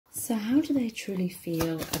So how do they truly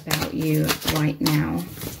feel about you right now?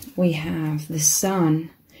 We have the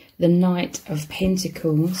Sun, the Knight of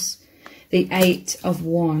Pentacles, the Eight of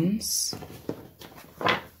Wands,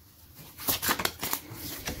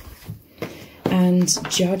 and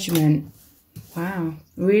Judgment. Wow,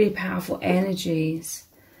 really powerful energies.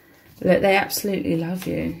 Look, they absolutely love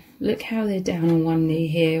you. Look how they're down on one knee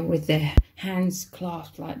here with their hands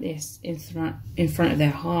clasped like this in front of their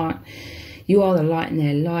heart. You are the light in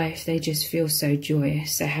their life. They just feel so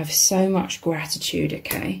joyous. They have so much gratitude,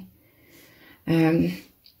 okay?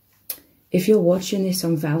 If you're watching this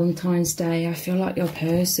on Valentine's Day, I feel like your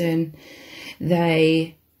person,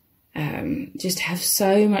 they just have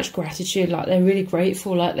so much gratitude. Like they're really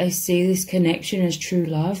grateful. Like they see this connection as true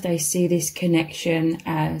love. They see this connection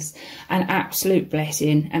as an absolute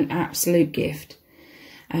blessing, an absolute gift.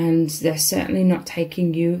 And they're certainly not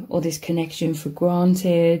taking you or this connection for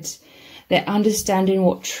granted. They're understanding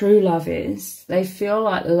what true love is. They feel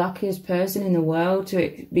like the luckiest person in the world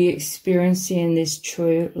to be experiencing this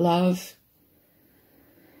true love.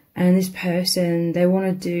 And this person, they want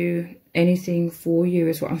to do anything for you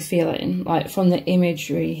is what I'm feeling, like from the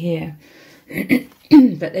imagery here.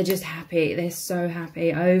 But they're just happy. They're so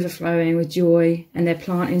happy, overflowing with joy. And they're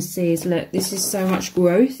planting seeds. Look, this is so much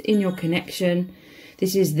growth in your connection.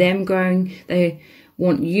 This is them growing. They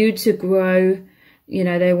want you to grow. You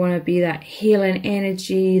know, they want to be that healing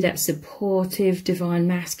energy, that supportive, divine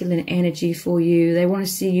masculine energy for you. They want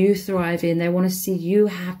to see you thriving. They want to see you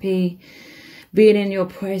happy. Being in your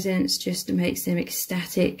presence just makes them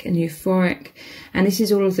ecstatic and euphoric. And this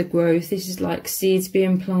is all of the growth. This is like seeds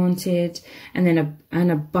being planted, and then an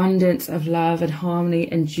abundance of love and harmony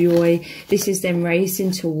and joy. This is them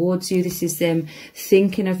racing towards you. This is them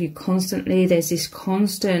thinking of you constantly. There's this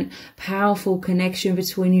constant, powerful connection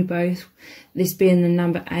between you both. This being the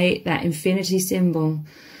number 8, that infinity symbol.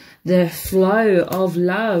 The flow of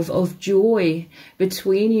love, of joy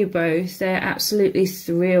between you both. They're absolutely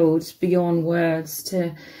thrilled beyond words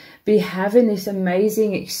to be having this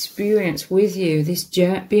amazing experience with you. This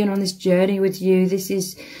being on this journey with you. This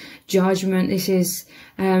is judgment. This is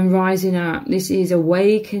rising up. This is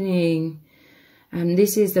awakening. And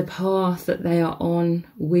this is the path that they are on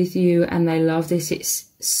with you. And they love this. It's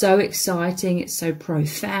so exciting. It's so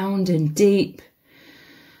profound and deep.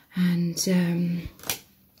 And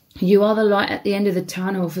you are the light at the end of the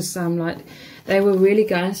tunnel for some. Like they were really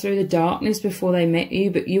going through the darkness before they met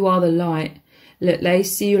you, but you are the light. Look, they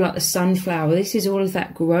see you like the sunflower. This is all of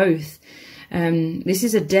that growth. This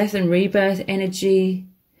is a death and rebirth energy.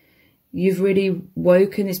 You've really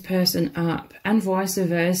woken this person up, and vice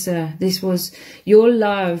versa. This was, your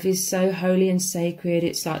love is so holy and sacred.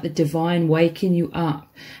 It's like the divine waking you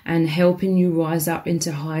up and helping you rise up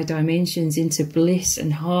into higher dimensions, into bliss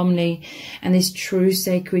and harmony and this true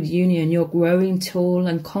sacred union. You're growing tall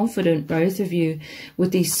and confident, both of you,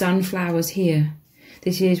 with these sunflowers here.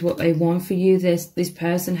 This is what they want for you. This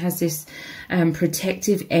person has this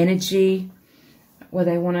protective energy where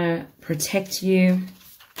they want to protect you.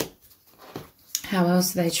 How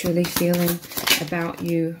else are they truly feeling about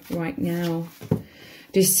you right now?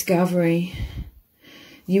 Discovery.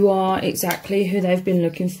 You are exactly who they've been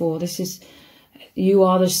looking for. You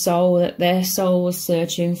are the soul that their soul was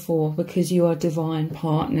searching for, because you are divine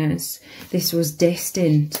partners. This was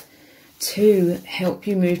destined to help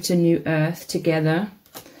you move to new earth together.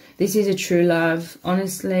 This is a true love,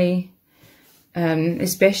 honestly,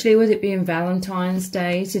 especially with it being Valentine's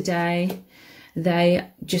Day today. They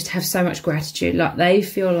just have so much gratitude. Like they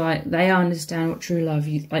feel like they understand what true love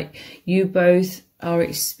is. Like you both are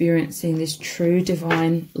experiencing this true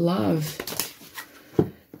divine love.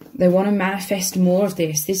 They want to manifest more of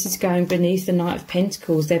this. This is going beneath the Knight of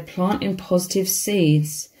Pentacles. They're planting positive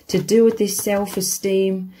seeds to do with this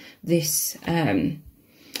self-esteem, this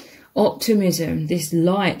optimism, this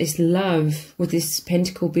light, this love, with this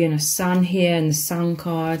pentacle being a sun here and the sun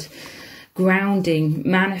card. Grounding,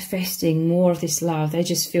 manifesting more of this love. They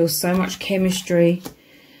just feel so much chemistry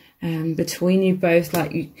between you both.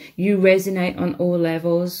 Like you resonate on all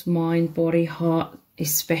levels, mind, body, heart,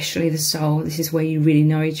 especially the soul. This is where you really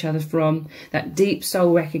know each other from. That deep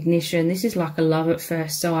soul recognition. This is like a love at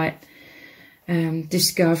first sight.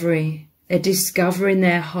 Discovery. They're discovering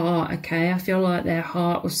their heart, okay? I feel like their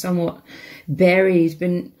heart was somewhat buried,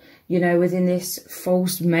 been, you know, within this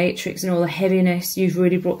false matrix and all the heaviness. You've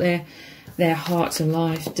really brought their heart to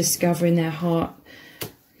life, discovering their heart,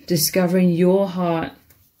 discovering your heart.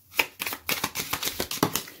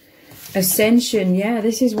 Ascension, yeah,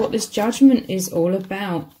 this is what this judgment is all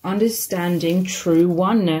about. Understanding true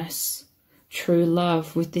oneness, true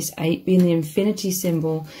love, with this 8 being the infinity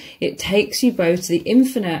symbol. It takes you both to the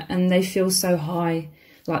infinite, and they feel so high,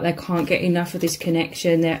 like they can't get enough of this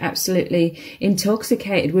connection. They're absolutely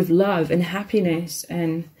intoxicated with love and happiness,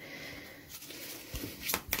 and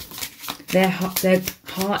their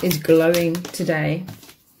heart is glowing today.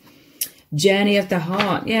 Journey of the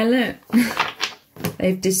heart. Yeah, look.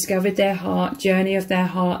 They've discovered their heart, journey of their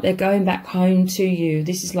heart. They're going back home to you.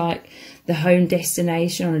 This is like the home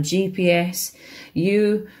destination on a GPS.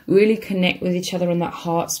 You really connect with each other on that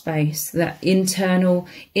heart space, that internal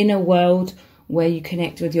inner world where you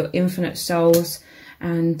connect with your infinite souls.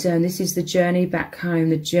 And this is the journey back home,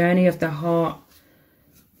 the journey of the heart.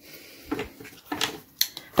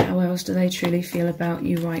 How else do they truly feel about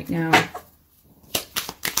you right now?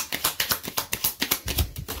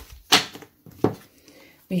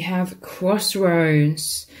 We have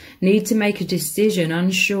crossroads, need to make a decision,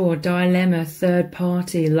 unsure, dilemma, third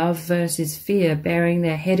party, love versus fear, burying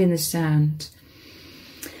their head in the sand.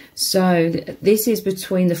 So this is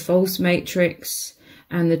between the false matrix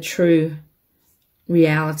and the true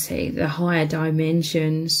reality, the higher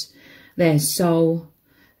dimensions, their soul.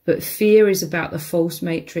 But fear is about the false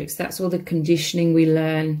matrix. That's all the conditioning we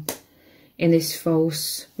learn in this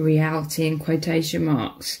false reality, in quotation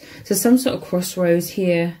marks. So some sort of crossroads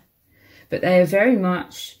here, but they are very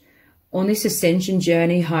much on this ascension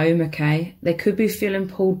journey home, okay? They could be feeling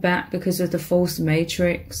pulled back because of the false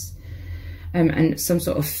matrix and some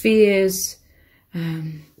sort of fears.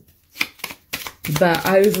 But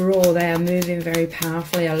overall, they are moving very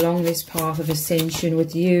powerfully along this path of ascension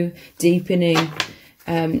with you, deepening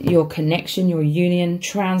your connection, your union.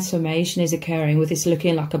 Transformation is occurring with this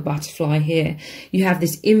looking like a butterfly here. You have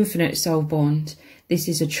this infinite soul bond. This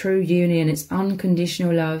is a true union. It's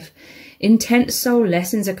unconditional love. Intense soul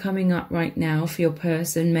lessons are coming up right now for your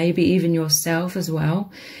person, maybe even yourself as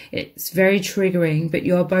well. It's very triggering, but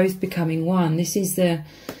you're both becoming one. This is the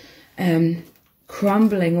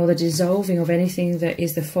crumbling or the dissolving of anything that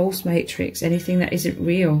is the false matrix, anything that isn't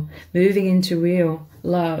real, moving into real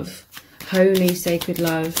love. Holy, sacred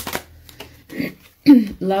love.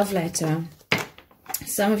 Love letter.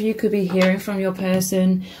 Some of you could be hearing from your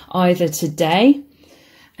person either today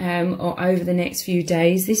or over the next few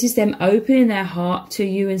days. This is them opening their heart to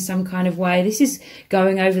you in some kind of way. This is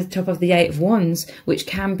going over the top of the 8 of Wands, which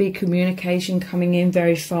can be communication coming in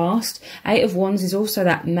very fast. 8 of Wands is also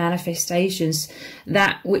that manifestations,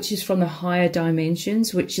 that which is from the higher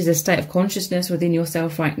dimensions, which is a state of consciousness within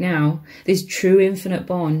yourself right now. This true infinite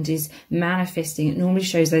bond is manifesting. It normally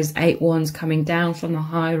shows those 8 wands coming down from the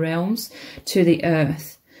higher realms to the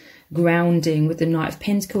earth. Grounding with the Knight of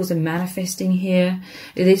Pentacles and manifesting here.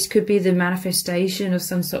 This could be the manifestation of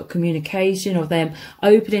some sort of communication, of them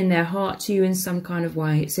opening their heart to you in some kind of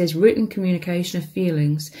way. It says written communication of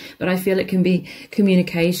feelings, but I feel it can be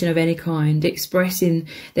communication of any kind, expressing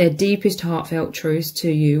their deepest heartfelt truths to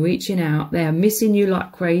you, reaching out. They are missing you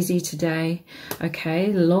like crazy today,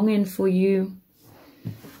 okay? Longing for you.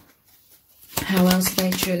 How else are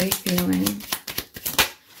they truly feeling?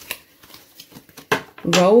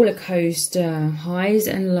 Roller coaster, highs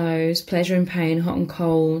and lows, pleasure and pain, hot and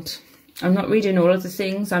cold. I'm not reading all of the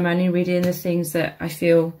things. I'm only reading the things that I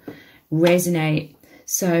feel resonate.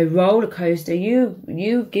 So roller coaster,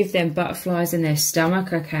 you give them butterflies in their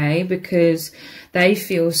stomach, okay? Because they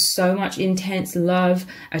feel so much intense love,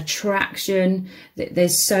 attraction.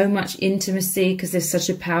 There's so much intimacy because there's such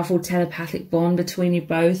a powerful telepathic bond between you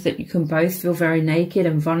both that you can both feel very naked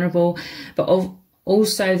and vulnerable. But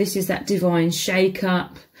also, this is that divine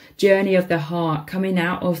shake-up, journey of the heart, coming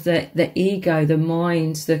out of the ego, the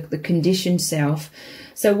mind, the conditioned self.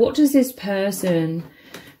 So what does this person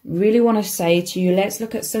really want to say to you? Let's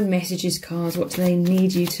look at some messages cards. What do they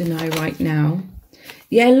need you to know right now?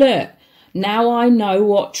 Yeah, look, now I know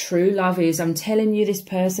what true love is. I'm telling you, this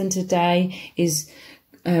person today is...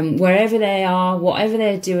 wherever they are, whatever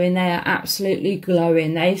they're doing, they are absolutely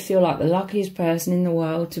glowing. They feel like the luckiest person in the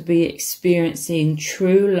world to be experiencing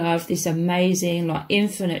true love, this amazing, like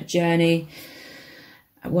infinite journey.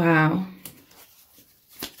 Wow.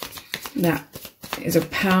 That is a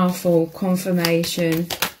powerful confirmation.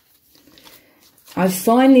 I've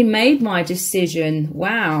finally made my decision.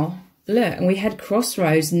 Wow. Look, and we had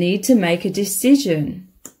crossroads, need to make a decision.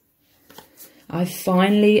 I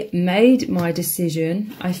finally made my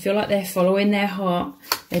decision. I feel like they're following their heart.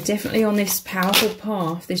 They're definitely on this powerful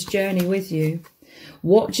path, this journey with you.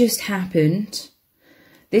 What just happened?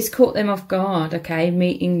 This caught them off guard, okay,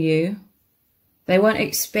 meeting you. They weren't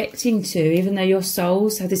expecting to, even though your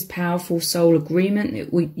souls have this powerful soul agreement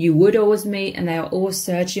that you would always meet, and they are always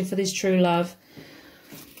searching for this true love.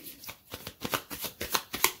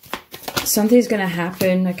 Something's going to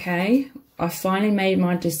happen, okay? I finally made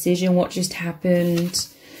my decision. What just happened?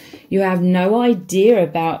 You have no idea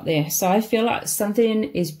about this. So I feel like something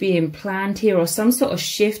is being planned here, or some sort of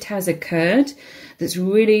shift has occurred that's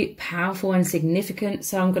really powerful and significant.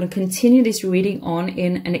 So I'm going to continue this reading on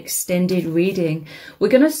in an extended reading. We're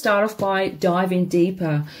going to start off by diving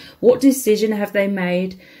deeper. What decision have they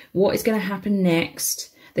made? What is going to happen next?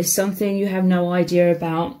 There's something you have no idea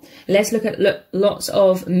about. Let's look at lots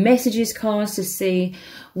of messages cards to see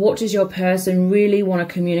what does your person really want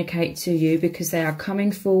to communicate to you, because they are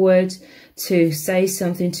coming forward to say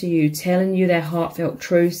something to you, telling you their heartfelt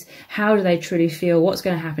truths. How do they truly feel? What's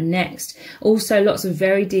going to happen next? Also, lots of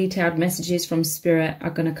very detailed messages from Spirit are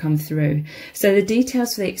going to come through. So the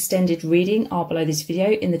details for the extended reading are below this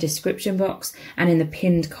video in the description box and in the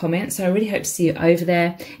pinned comments. So I really hope to see you over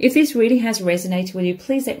there. If this reading has resonated with you,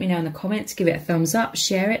 please let me know in the comments. Give it a thumbs up,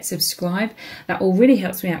 share it, subscribe. That all really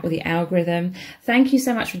helps me out with the algorithm. Thank you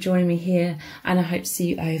so much for joining me here, and I hope to see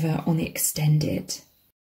you over on the extended.